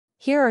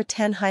Here are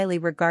 10 highly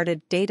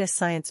regarded data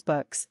science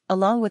books,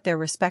 along with their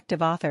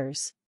respective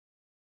authors.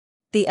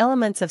 The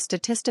Elements of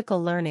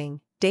Statistical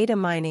Learning, Data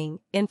Mining,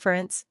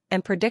 Inference,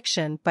 and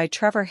Prediction by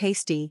Trevor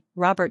Hastie,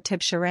 Robert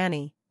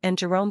Tibshirani, and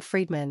Jerome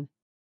Friedman.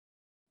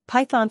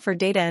 Python for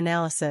Data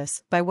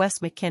Analysis by Wes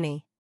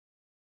McKinney.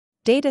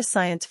 Data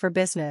Science for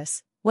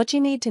Business, What You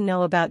Need to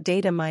Know About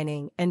Data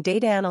Mining and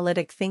Data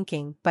Analytic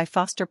Thinking by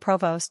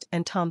Provost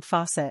and Tom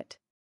Fossett.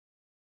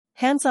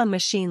 Hands-on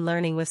Machine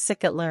Learning with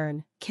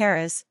Scikit-learn,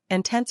 Keras,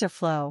 and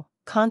Tensorflow,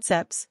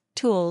 Concepts,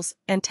 Tools,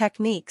 and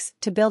Techniques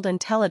to Build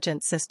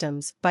Intelligent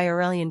Systems by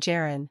Aurelian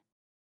Jaren.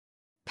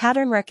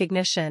 Pattern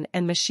Recognition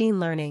and Machine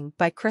Learning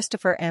by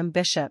Christopher M.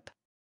 Bishop.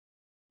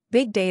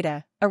 Big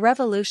Data, A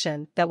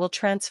Revolution That Will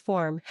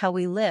Transform How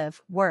We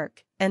Live,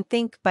 Work, and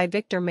Think by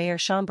Victor Mayer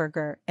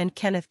Schonberger and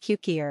Kenneth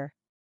Cukier.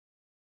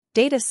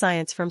 Data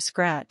Science from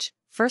Scratch,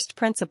 First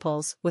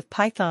Principles with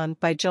Python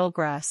by Joel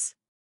Gress.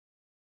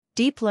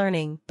 Deep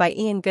Learning by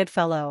Ian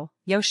Goodfellow,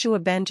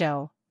 Yoshua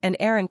Banjo, and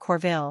Aaron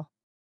Courville.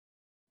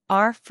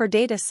 R for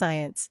Data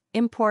Science,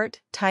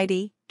 Import,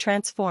 Tidy,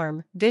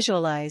 Transform,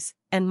 Visualize,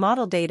 and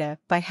Model Data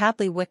by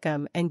Hadley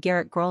Wickham and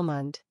Garrett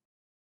Grolmund.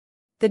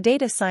 The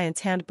Data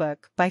Science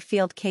Handbook by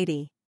Field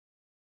Katie.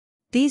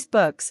 These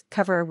books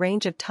cover a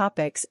range of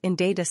topics in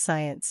data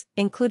science,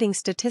 including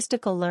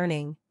statistical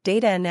learning,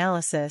 data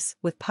analysis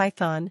with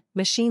Python,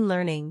 machine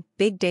learning,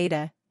 big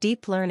data,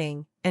 deep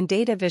learning, and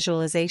data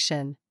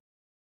visualization.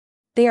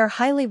 They are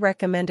highly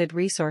recommended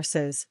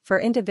resources for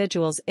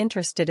individuals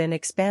interested in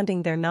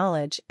expanding their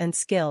knowledge and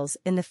skills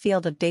in the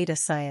field of data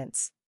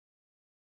science.